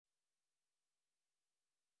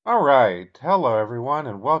All right. Hello, everyone,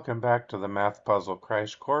 and welcome back to the Math Puzzle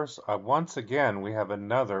Crash Course. Once again, we have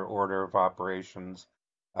another order of operations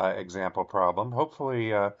example problem.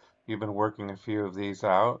 Hopefully, you've been working a few of these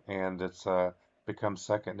out and it's become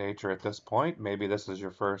second nature at this point. Maybe this is your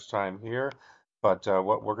first time here, but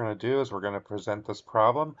what we're going to do is we're going to present this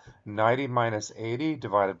problem, 90 minus 80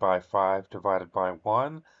 divided by 5 divided by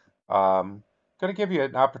 1. Going to give you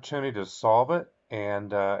an opportunity to solve it,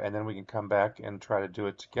 and then we can come back and try to do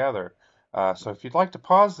it together. So if you'd like to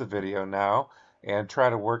pause the video now and try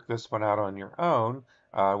to work this one out on your own,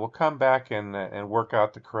 we'll come back and work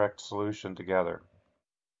out the correct solution together.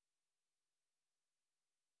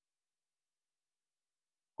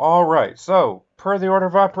 All right, so per the order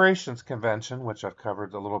of operations convention, which I've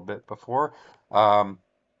covered a little bit before, um,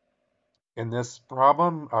 in this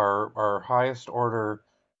problem, our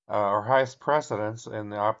highest precedence in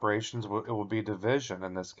the operations, it will be division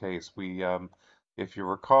in this case. If you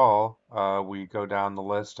recall, we go down the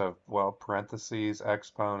list of, well, parentheses,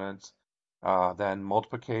 exponents, then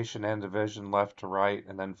multiplication and division left to right,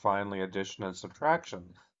 and then finally addition and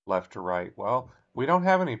subtraction left to right. Well, we don't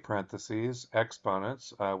have any parentheses,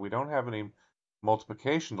 exponents, we don't have any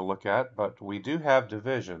multiplication to look at, but we do have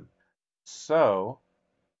division. So,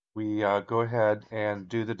 we go ahead and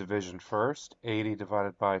do the division first. 80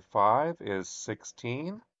 divided by 5 is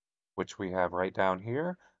 16, which we have right down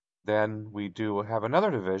here. Then we do have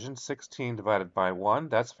another division, 16 divided by 1.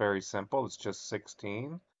 That's very simple. It's just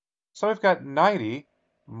 16. So we've got 90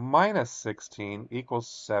 minus 16 equals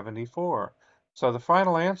 74. So the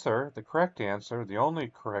final answer, the correct answer, the only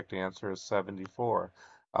correct answer is 74.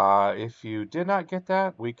 If you did not get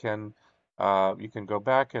that, you can go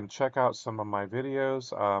back and check out some of my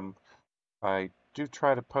videos. I do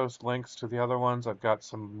try to post links to the other ones. I've got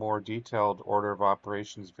some more detailed order of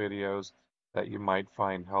operations videos that you might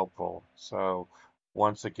find helpful. So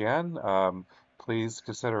once again, please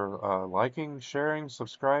consider liking, sharing,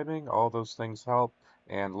 subscribing. All those things help,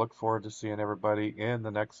 and look forward to seeing everybody in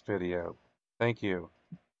the next video. Thank you.